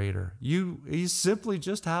generator. You simply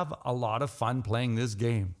just have a lot of fun playing this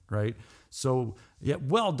game, right? So yeah,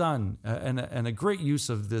 well done, and a great use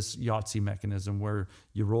of this Yahtzee mechanism where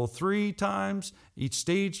you roll 3 times each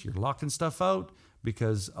stage. You're locking stuff out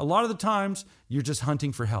because a lot of the times you're just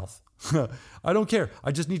hunting for health. I don't care.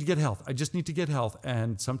 I just need to get health. I just need to get health,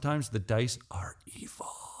 and sometimes the dice are evil.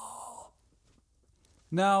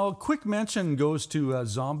 Now, a quick mention goes to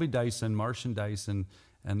Zombie Dice and Martian Dice and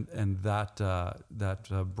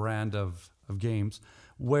that brand of games,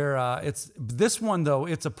 where it's this one though,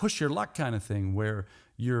 it's a push your luck kind of thing where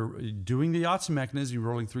you're doing the Yahtzee mechanism, you're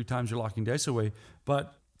rolling 3 times, you're locking dice away.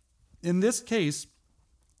 But in this case,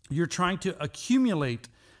 you're trying to accumulate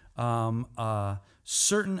a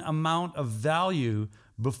certain amount of value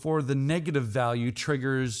before the negative value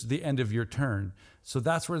triggers the end of your turn. So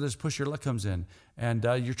that's where this push your luck comes in. And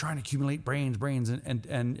you're trying to accumulate brains,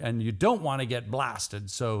 and you don't want to get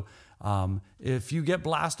blasted. So if you get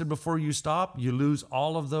blasted before you stop, you lose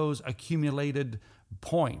all of those accumulated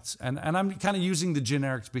points. And I'm kind of using the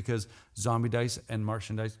generics because Zombie Dice and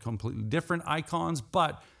Martian Dice completely different icons,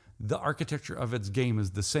 but the architecture of its game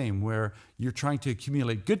is the same, where you're trying to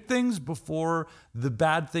accumulate good things before the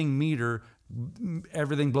bad thing meter,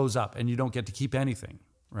 everything blows up and you don't get to keep anything.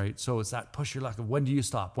 Right, so it's that push your luck of when do you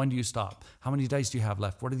stop? When do you stop? How many dice do you have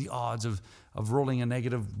left? What are the odds of rolling a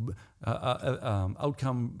negative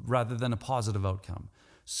outcome rather than a positive outcome?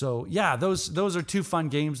 So yeah, those are 2 fun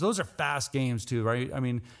games. Those are fast games too, right? I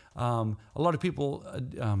mean, a lot of people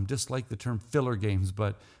dislike the term filler games,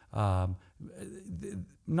 but not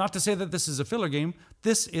to say that this is a filler game.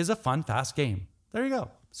 This is a fun, fast game. There you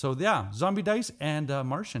go. So yeah, Zombie Dice and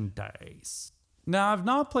Martian Dice. Now, I've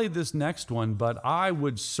not played this next one, but I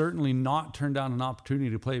would certainly not turn down an opportunity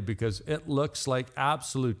to play because it looks like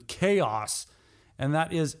absolute chaos, and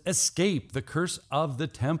that is Escape: The Curse of the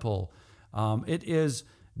Temple. It is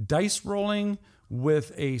dice rolling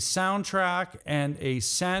with a soundtrack and a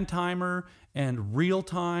sand timer and real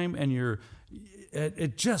time, and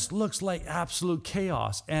it just looks like absolute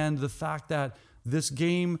chaos. And the fact that this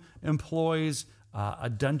game employs a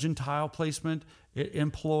dungeon tile placement, it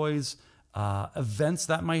employs events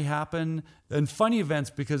that might happen, and funny events,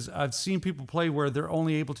 because I've seen people play where they're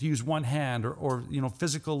only able to use one hand, or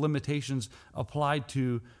physical limitations applied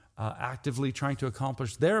to actively trying to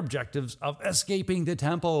accomplish their objectives of escaping the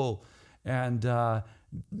temple. And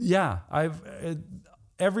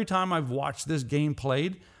every time I've watched this game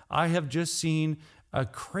played, I have just seen a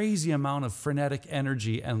crazy amount of frenetic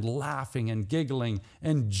energy and laughing and giggling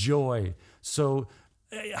and joy. So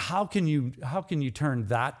how can you turn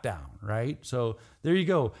that down, right? So there you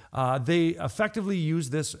go. They effectively use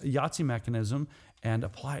this Yahtzee mechanism and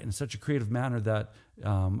apply it in such a creative manner that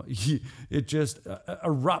it just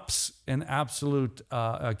erupts in absolute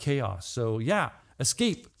chaos. So yeah,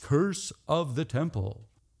 Escape: Curse of the Temple.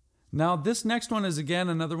 Now, this next one is, again,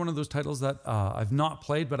 another one of those titles that I've not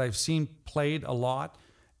played, but I've seen played a lot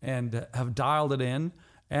and have dialed it in.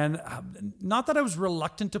 And not that I was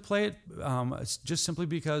reluctant to play it, it's just simply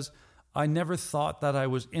because I never thought that I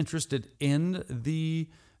was interested in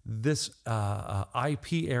this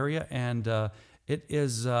IP area, and it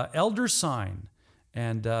is Elder Sign,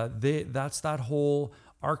 and that's that whole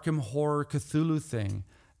Arkham Horror Cthulhu thing.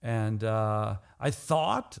 And I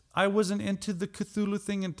thought I wasn't into the Cthulhu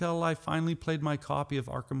thing until I finally played my copy of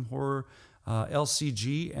Arkham Horror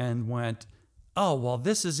LCG and went, oh, well,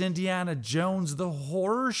 this is Indiana Jones, the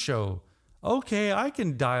horror show. Okay, I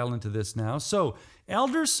can dial into this now. So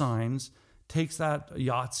Elder Signs takes that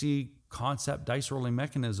Yahtzee concept dice rolling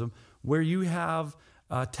mechanism where you have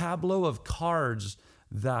a tableau of cards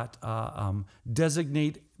that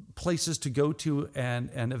designate places to go to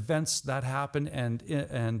and events that happen and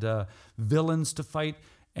villains to fight.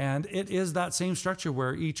 And it is that same structure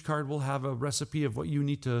where each card will have a recipe of what you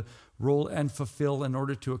need to roll and fulfill in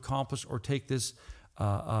order to accomplish or take this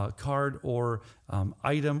card or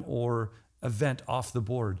item or event off the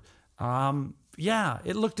board. Yeah,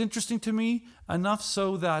 it looked interesting to me enough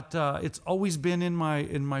so that it's always been in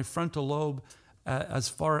my frontal lobe as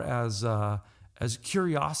far as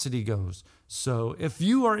curiosity goes. So if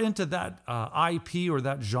you are into that IP or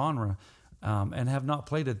that genre and have not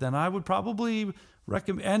played it, then I would probably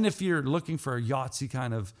recommend. And if you're looking for a Yahtzee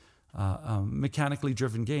kind of mechanically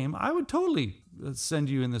driven game, I would totally send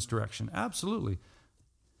you in this direction. Absolutely.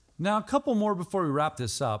 Now, a couple more before we wrap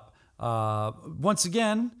this up. Once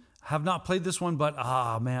again, have not played this one, but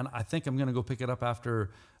man, I think I'm gonna go pick it up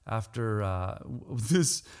after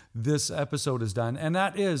this episode is done, and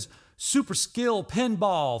that is Super Skill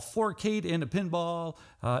Pinball 4K in a pinball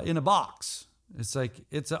in a box. It's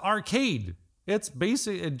an arcade. It's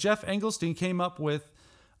basic. Jeff Engelstein came up with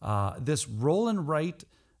this roll and write,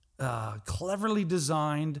 cleverly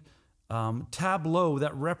designed tableau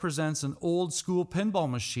that represents an old school pinball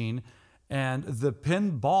machine, and the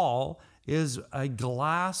pinball is a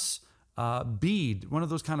glass bead, one of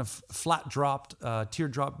those kind of flat dropped,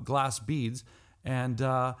 teardrop glass beads. And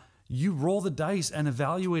you roll the dice and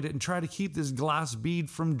evaluate it and try to keep this glass bead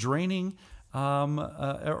from draining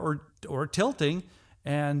or tilting.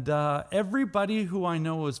 And everybody who I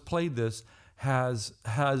know has played this has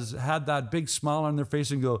had that big smile on their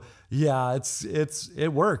face and go, yeah,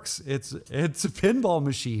 it works. It's a pinball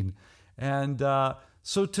machine. And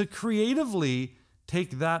so to creatively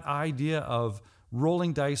take that idea of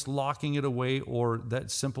rolling dice, locking it away, or that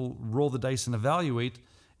simple roll the dice and evaluate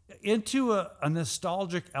into a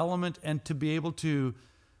nostalgic element, and to be able to,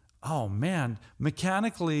 oh man,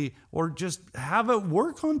 mechanically or just have it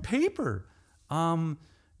work on paper.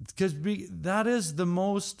 Because that is the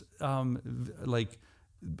most,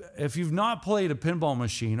 if you've not played a pinball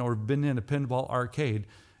machine or been in a pinball arcade,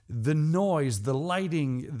 the noise, the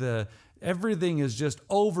lighting, everything is just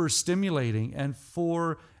overstimulating. And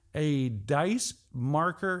for a dice,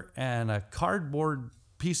 marker, and a cardboard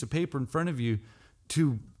piece of paper in front of you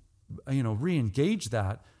to, re-engage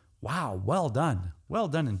that, wow, well done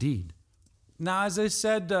indeed. Now, as I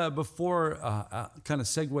said before, kind of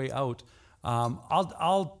segue out,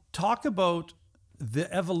 I'll talk about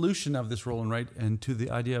the evolution of this roll and write into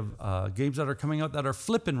the idea of games that are coming out that are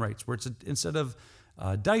flip and writes, where instead of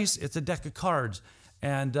dice, it's a deck of cards.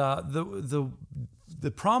 And the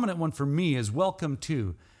prominent one for me is Welcome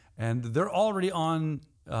To, and they're already on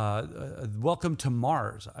Welcome to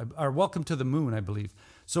Mars, or Welcome to the Moon, I believe.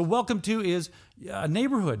 So Welcome To is a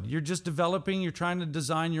neighborhood. You're just developing, you're trying to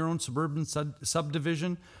design your own suburban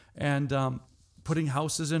subdivision and putting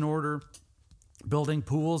houses in order, building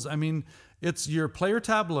pools. I mean, it's your player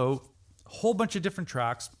tableau, a whole bunch of different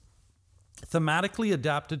tracks, thematically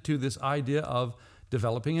adapted to this idea of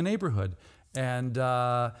developing a neighborhood. And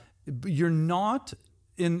you're not,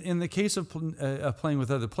 in the case of playing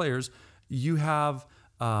with other players, you have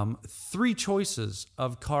three choices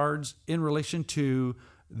of cards in relation to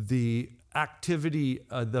the activity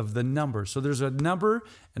of the number. So there's a number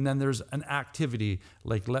and then there's an activity.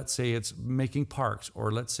 Like, let's say it's making parks,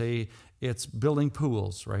 or let's say it's building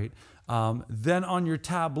pools, right? Then on your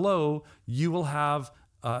tableau, you will have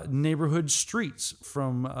neighborhood streets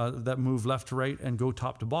from that move left to right and go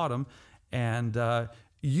top to bottom. And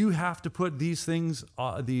you have to put these things,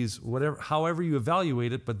 however you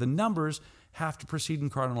evaluate it, but the numbers have to proceed in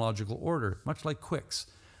chronological order, much like Quicks.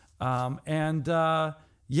 This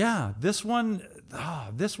one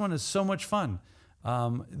is so much fun.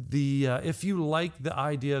 If you like the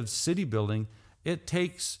idea of city building, it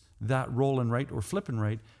takes that roll and write or flip and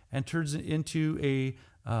write and turns it into a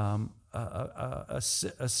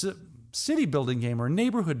city building game or a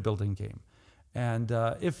neighborhood building game. And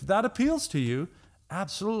if that appeals to you,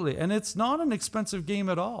 absolutely. And it's not an expensive game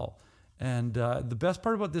at all. And the best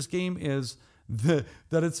part about this game is that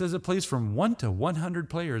it says it plays from 1 to 100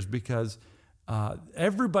 players, because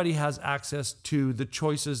everybody has access to the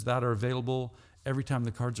choices that are available every time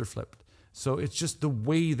the cards are flipped. So it's just the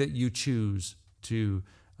way that you choose to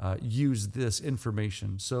use this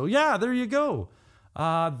information. So yeah, there you go.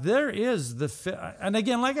 There is and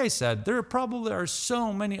again, like I said, there probably are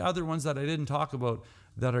so many other ones that I didn't talk about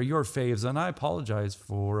that are your faves, and I apologize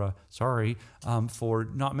for for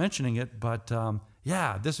not mentioning it. But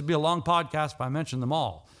yeah, this would be a long podcast if I mentioned them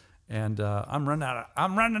all, and I'm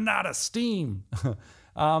running out of steam.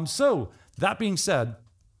 So that being said,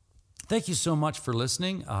 thank you so much for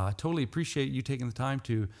listening. I totally appreciate you taking the time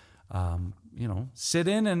to sit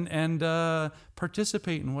in and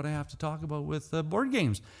participate in what I have to talk about with board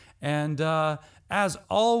games. And as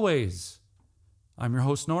always, I'm your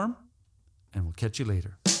host, Norm, and we'll catch you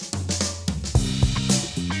later.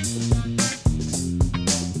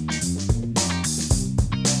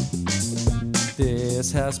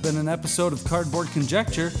 This has been an episode of Cardboard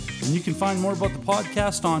Conjecture, and you can find more about the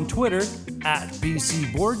podcast on Twitter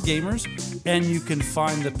 @BC Board Gamers, and you can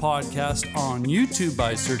find the podcast on YouTube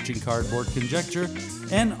by searching Cardboard Conjecture,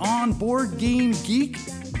 and on Board Game Geek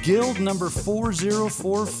Guild number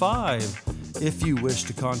 4045. If you wish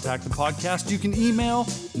to contact the podcast, you can email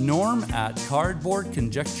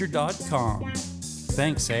norm@cardboardconjecture.com.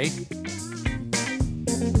 Thanks, eh?